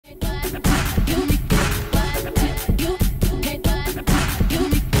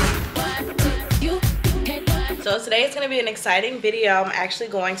So today is going to be an exciting video. I'm actually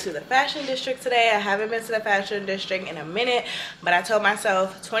going to the fashion district today. I haven't been to the fashion district in a minute, but I told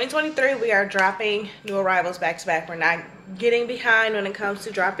myself 2023 we are dropping new arrivals back to back. We're not getting behind when it comes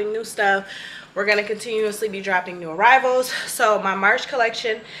to dropping new stuff. We're going to continuously be dropping new arrivals. So my spring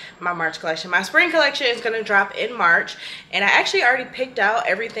collection is going to drop in March, and I actually already picked out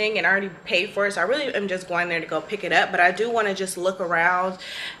everything and already paid for it, so I really am just going there to go pick it up. But I do want to just look around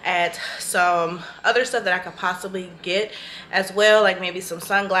at some other stuff that I could possibly get as well, like maybe some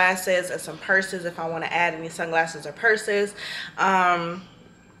sunglasses and some purses if I want to add any sunglasses or purses.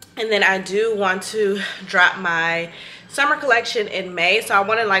 And then I do want to drop my summer collection in May, so I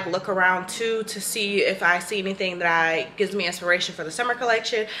want to like look around too to see if I see anything that gives me inspiration for the summer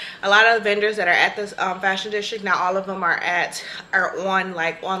collection. A lot of the vendors that are at this fashion district, not all of them are on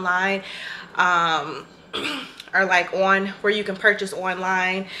like online, are like on where you can purchase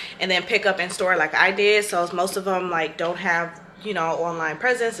online and then pick up in store like I did. So most of them like don't have, you know, online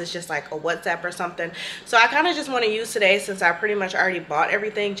presence. It's just like a WhatsApp or something. So I kind of just want to use today, since I pretty much already bought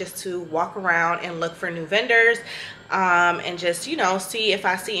everything, just to walk around and look for new vendors, and just, you know, see if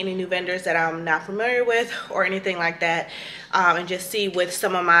I see any new vendors that I'm not familiar with or anything like that, and just see with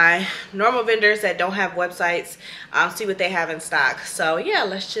some of my normal vendors that don't have websites, see what they have in stock. So yeah,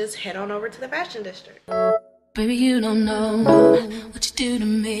 let's just head on over to the fashion district. Baby, you don't know what you do to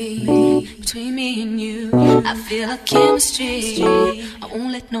me. Between me and you, I feel like chemistry. I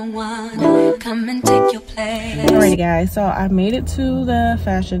won't let no one come and take your place. Alrighty guys, so I made it to the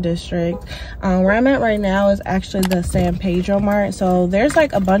fashion district. Where I'm at right now is actually the San Pedro Mart. So there's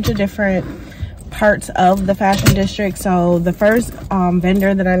like a bunch of different parts of the fashion district. So the first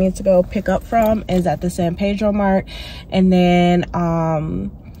vendor that I need to go pick up from is at the San Pedro Mart, and then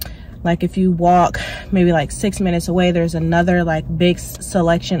like if you walk maybe like 6 minutes away, there's another like big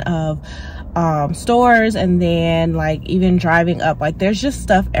selection of stores. And then like even driving up, like there's just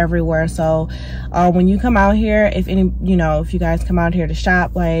stuff everywhere. So when you come out here, if you guys come out here to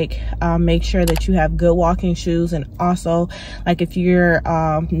shop, like make sure that you have good walking shoes. And also, like if you're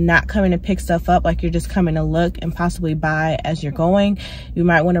not coming to pick stuff up, like you're just coming to look and possibly buy as you're going, you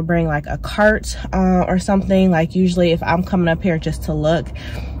might want to bring like a cart or something. Like usually if I'm coming up here just to look,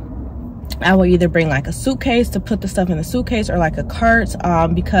 I will either bring like a suitcase to put the stuff in the suitcase, or like a cart,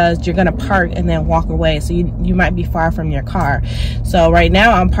 because you're gonna park and then walk away, so you might be far from your car. So right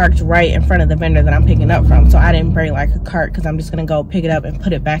now I'm parked right in front of the vendor that I'm picking up from, so I didn't bring like a cart because I'm just gonna go pick it up and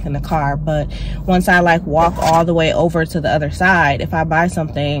put it back in the car. But once I like walk all the way over to the other side, if I buy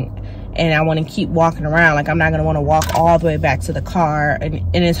something and I want to keep walking around, like I'm not going to want to walk all the way back to the car,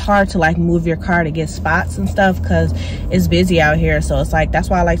 and it's hard to like move your car to get spots and stuff because it's busy out here. So it's like, that's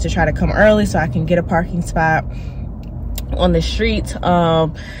why I like to try to come early so I can get a parking spot on the street.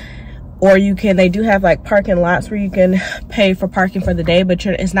 Or they do have like parking lots where you can pay for parking for the day, but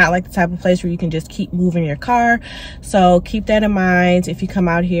it's not like the type of place where you can just keep moving your car. So keep that in mind if you come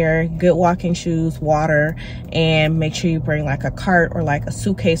out here. Good walking shoes, water, and make sure you bring like a cart or like a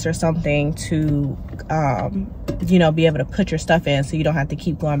suitcase or something to be able to put your stuff in, so you don't have to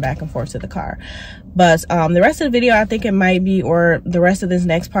keep going back and forth to the car. But the rest of the video, I think it might be, or the rest of this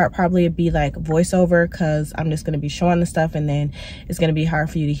next part probably would be like voiceover, because I'm just going to be showing the stuff and then it's going to be hard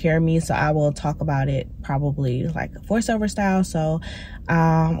for you to hear me. So I will talk about it probably like voiceover style. So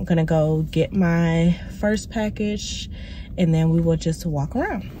I'm going to go get my first package and then we will just walk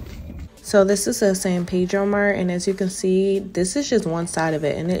around. So this is a San Pedro Mart, and as you can see, this is just one side of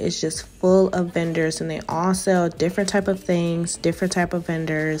it, and it is just full of vendors, and they all sell different type of things, different type of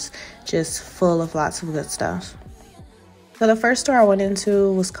vendors, just full of lots of good stuff. So the first store I went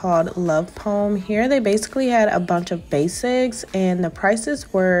into was called Love Poem. Here they basically had a bunch of basics, and the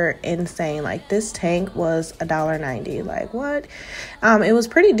prices were insane. Like this tank was $1.90. Like what? It was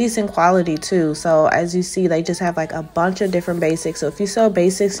pretty decent quality too. So as you see, they just have like a bunch of different basics. So if you sell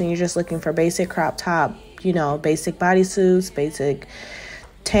basics and you're just looking for basic crop top, basic bodysuits, basic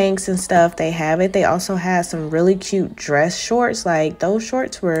tanks and stuff, they have it. They also had some really cute dress shorts. Like those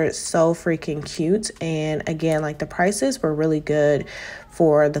shorts were so freaking cute, and again, like the prices were really good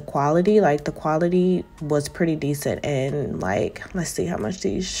for the quality. Like the quality was pretty decent, and like, let's see how much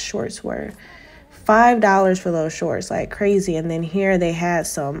these shorts were. $5 for those shorts, like crazy. And then here they had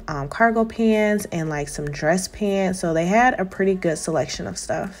some cargo pants and like some dress pants, so they had a pretty good selection of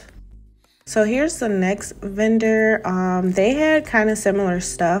stuff. So here's the next vendor. They had kind of similar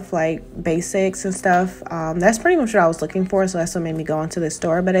stuff, like basics and stuff. That's pretty much what I was looking for, so that's what made me go into this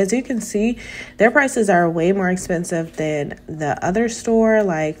store. But as you can see, their prices are way more expensive than the other store.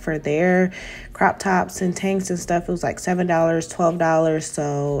 Like for their crop tops and tanks and stuff, it was like $7, $12.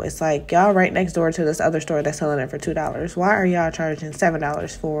 So it's like y'all right next door to this other store that's selling it for $2. Why are y'all charging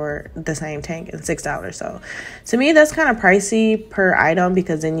 $7 for the same tank and $6? So to me, that's kind of pricey per item,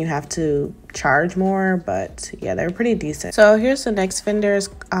 because then you have to charge more. But yeah, they're pretty decent. So here's the next vendors,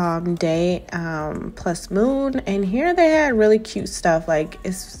 Day plus Moon, and here they had really cute stuff. Like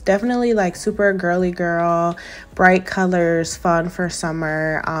it's definitely like super girly girl, bright colors, fun for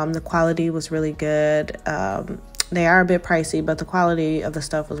summer. The quality was really good. They are a bit pricey, but the quality of the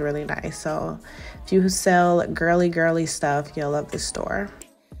stuff was really nice. So if you sell girly stuff, you'll love this store.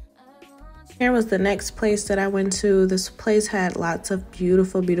 Here was the next place that I went to. This place had lots of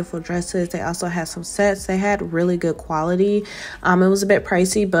beautiful dresses. They also had some sets. They had really good quality. It was a bit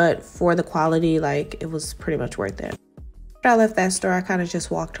pricey, but for the quality, like, it was pretty much worth it. After I left that store, I kind of just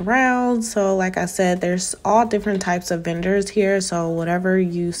walked around. So like I said, there's all different types of vendors here. So whatever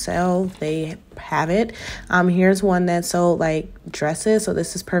you sell, they have it. Here's one that sold like dresses. So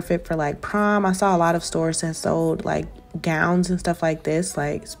this is perfect for like prom. I saw a lot of stores that sold like gowns and stuff like this.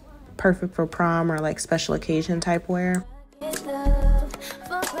 Like it's perfect for prom or like special occasion type wear.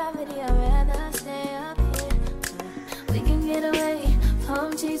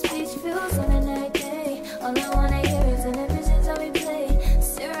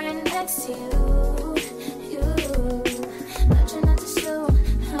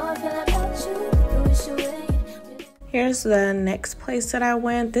 Here's the next place that I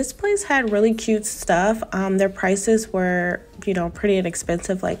went. This place had really cute stuff. Their prices were, you know, pretty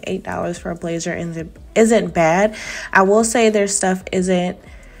inexpensive. Like $8 for a blazer isn't bad. I will say their stuff isn't,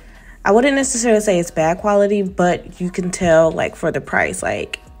 I wouldn't necessarily say it's bad quality, but you can tell like for the price,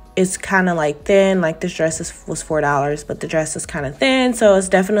 like it's kind of like thin. Like this dress was $4, but the dress is kind of thin. So it's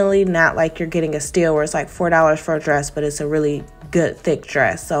definitely not like you're getting a steal where it's like $4 for a dress, but it's a really good thick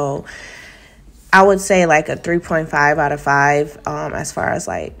dress. So I would say like a 3.5 out of 5 as far as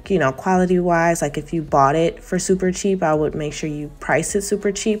like, you know, quality wise. Like if you bought it for super cheap, I would make sure you price it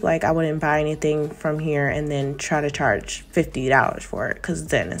super cheap. Like I wouldn't buy anything from here and then try to charge $50 for it, because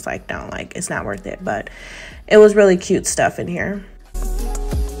then it's like, no, like it's not worth it. But it was really cute stuff in here.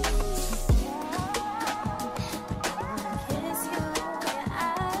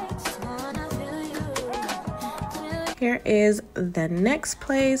 Here is the next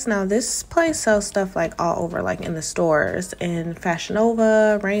place. Now this place sells stuff like all over, like in the stores, in Fashion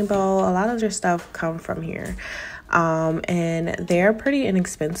Nova, Rainbow. A lot of their stuff come from here. And they're pretty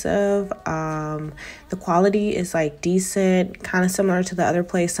inexpensive. The quality is like decent, kind of similar to the other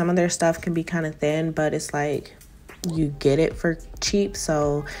place. Some of their stuff can be kind of thin, but it's like you get it for cheap.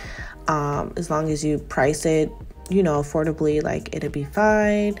 So as long as you price it, you know, affordably, like it'll be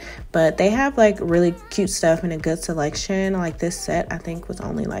fine. But they have like really cute stuff and a good selection. Like this set I think was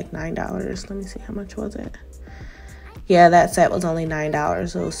only like $9. Let me see, how much was it? Yeah, that set was only $9,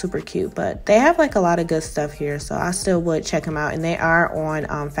 so it was super cute. But they have like a lot of good stuff here, so I still would check them out. And they are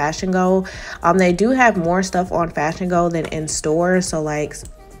on Fashion Go. They do have more stuff on Fashion Go than in stores. So like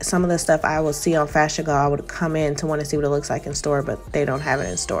some of the stuff I will see on Fashion Go, I would come in to want to see what it looks like in store, but they don't have it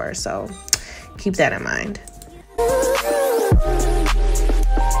in store, so keep that in mind.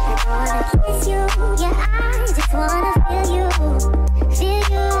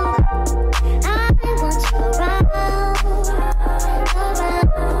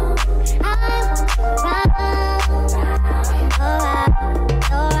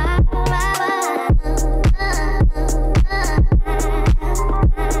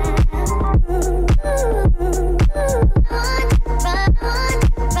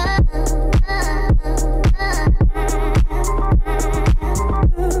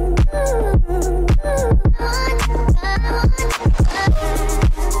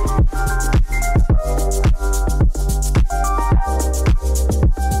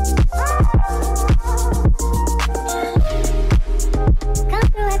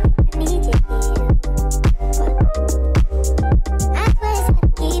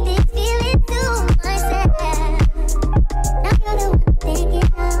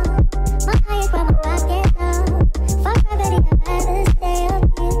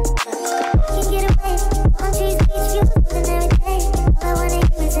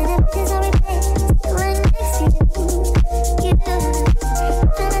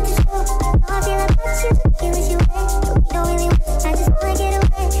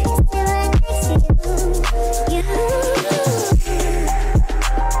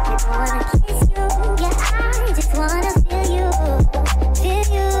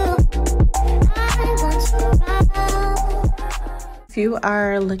 you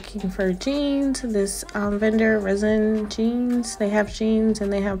are looking for jeans, this vendor, Resin Jeans, they have jeans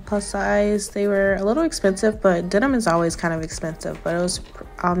and they have plus size. They were a little expensive, but denim is always kind of expensive, but it was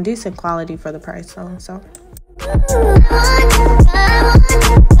decent quality for the price though. So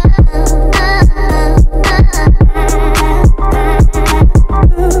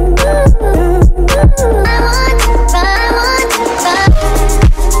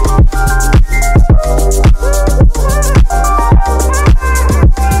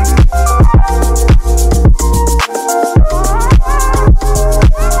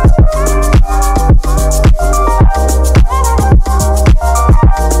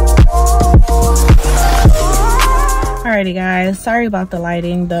alrighty guys, sorry about the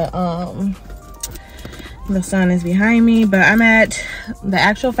lighting. The sun is behind me, but I'm at the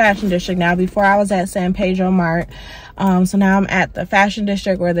actual fashion district now. Before I was at San Pedro Mart, so now I'm at the fashion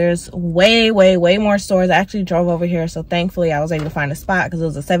district where there's way more stores. I actually drove over here, so thankfully I was able to find a spot because it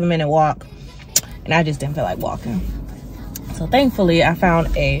was a 7-minute walk and I just didn't feel like walking. So thankfully I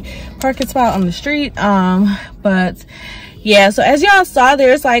found a parking spot on the street. But yeah, so as y'all saw,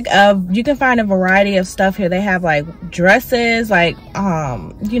 there's like you can find a variety of stuff here. They have like dresses, like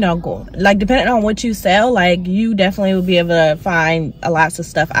you know, like depending on what you sell, like you definitely will be able to find lots of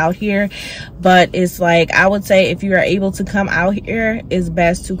stuff out here. But it's like, I would say if you are able to come out here, it's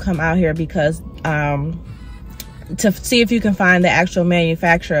best to come out here because to see if you can find the actual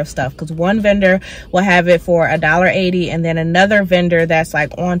manufacturer of stuff, because one vendor will have it for $1.80 and then another vendor that's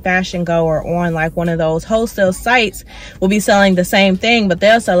like on Fashion Go or on like one of those wholesale sites will be selling the same thing, but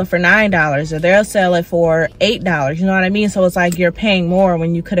they'll sell it for $9 or they'll sell it for $8. You know what I mean? So it's like you're paying more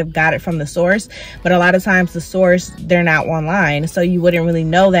when you could have got it from the source, but a lot of times the source, they're not online, so you wouldn't really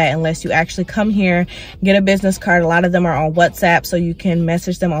know that unless you actually come here, get a business card. A lot of them are on WhatsApp, so you can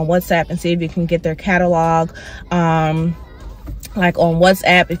message them on WhatsApp and see if you can get their catalog like on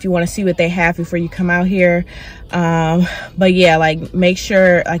WhatsApp if you want to see what they have before you come out here. But yeah, like make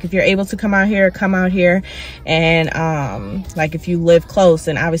sure, like if you're able to come out here, and like if you live close,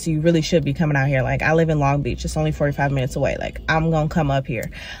 then obviously you really should be coming out here. Like I live in Long Beach, it's only 45 minutes away. Like I'm gonna come up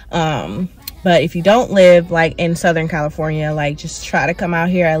here. But if you don't live like in Southern California, like just try to come out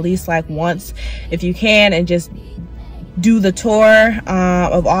here at least like once if you can, and just do the tour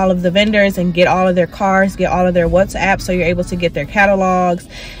of all of the vendors and get all of their cards, get all of their WhatsApp, so you're able to get their catalogs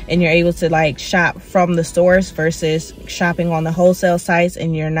and you're able to like shop from the stores versus shopping on the wholesale sites,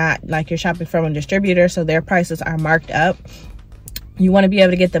 and you're not like you're shopping from a distributor, so their prices are marked up. You want to be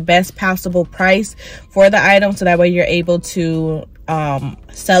able to get the best possible price for the item, so that way you're able to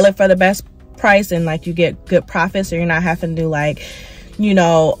sell it for the best price and like you get good profits, so you're not having to like, you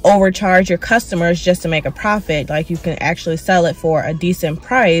know, overcharge your customers just to make a profit. Like you can actually sell it for a decent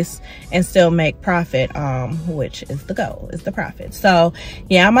price and still make profit, which is the goal, is the profit. So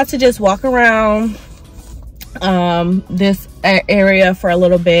yeah, I'm about to just walk around this area for a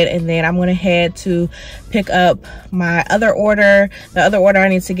little bit, and then I'm gonna head to pick up my other order. The other order I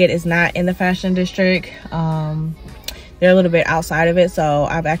need to get is not in the fashion district. They're a little bit outside of it, so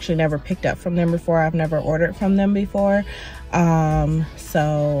I've actually never picked up from them before. I've never ordered from them before. But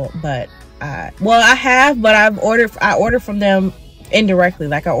I have, but I ordered from them indirectly.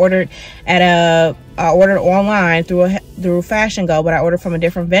 Like I ordered online through Fashion Go, but I ordered from a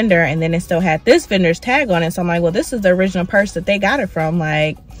different vendor, and then it still had this vendor's tag on it. So I'm like, well, this is the original purse that they got it from.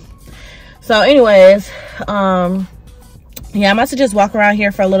 Like, so anyways, yeah, I'm about to just walk around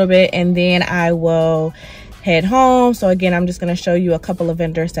here for a little bit, and then I will head home. So again, I'm just going to show you a couple of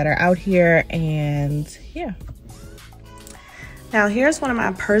vendors that are out here, and yeah. Now here's one of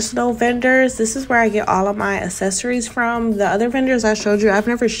my personal vendors. This is where I get all of my accessories from. The other vendors I showed you, I've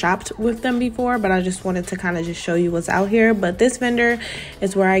never shopped with them before, but I just wanted to kind of just show you what's out here. But this vendor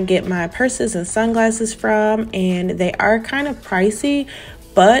is where I get my purses and sunglasses from, and they are kind of pricey,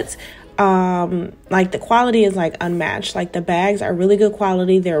 but like the quality is like unmatched. Like the bags are really good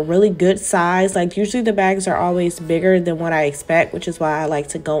quality, they're really good size. Like usually the bags are always bigger than what I expect, which is why I like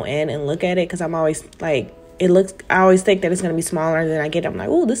to go in and look at it, because I'm always like, I always think that it's going to be smaller than I get. I'm like,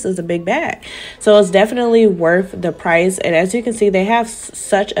 oh, this is a big bag. So it's definitely worth the price. And as you can see, they have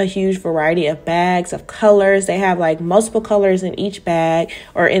such a huge variety of bags, of colors. They have like multiple colors in each bag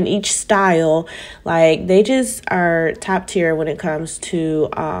or in each style. Like they just are top tier when it comes to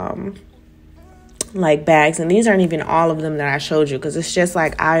like bags. And these aren't even all of them that I showed you, because it's just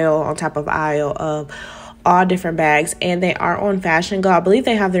like aisle on top of aisle of all different bags. And they are on Fashion Go. I believe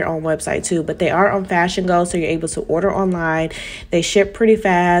they have their own website too, but they are on Fashion Go, so you're able to order online. They ship pretty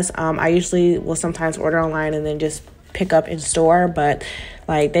fast. I usually will sometimes order online and then just pick up in store, but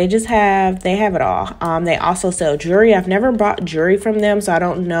Like they have it all. They also sell jewelry. I've never bought jewelry from them, so I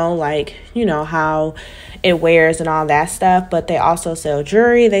don't know, like, you know, how it wears and all that stuff. But they also sell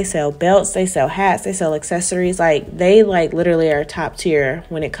jewelry, they sell belts, they sell hats, they sell accessories. Like they like literally are top tier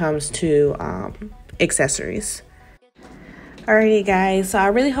when it comes to accessories. Alrighty guys, so I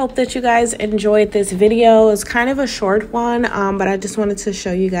really hope that you guys enjoyed this video. It's kind of a short one, but I just wanted to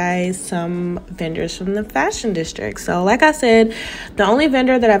show you guys some vendors from the fashion district. So like I said, the only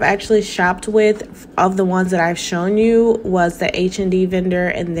vendor that I've actually shopped with of the ones that I've shown you was the H&D vendor,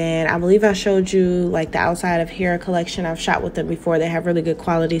 and then I believe I showed you like the outside of hair collection. I've shopped with them before. They have really good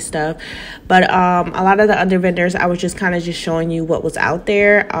quality stuff, but a lot of the other vendors I was just kind of just showing you what was out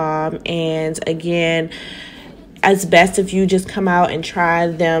there. And again, it's best if you just come out and try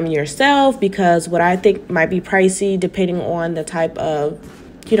them yourself, because what I think might be pricey, depending on the type of,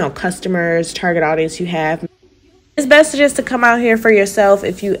 you know, customers, target audience you have, it's best just to come out here for yourself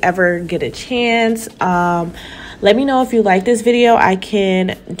if you ever get a chance. Let me know if you like this video. I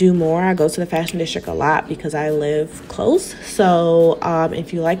can do more. I go to the fashion district a lot because I live close. So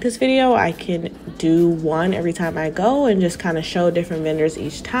if you like this video, I can do one every time I go and just kind of show different vendors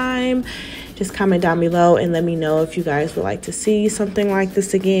each time. Just comment down below and let me know if you guys would like to see something like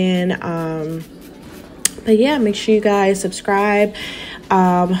this again. But yeah, make sure you guys subscribe.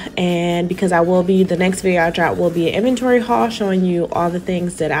 And because the next video I drop will be an inventory haul showing you all the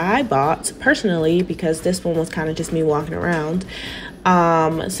things that I bought personally, because this one was kind of just me walking around.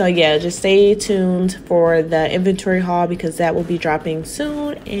 So yeah, just stay tuned for the inventory haul because that will be dropping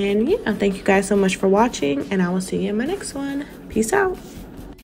soon. And yeah, thank you guys so much for watching, and I will see you in my next one. Peace out.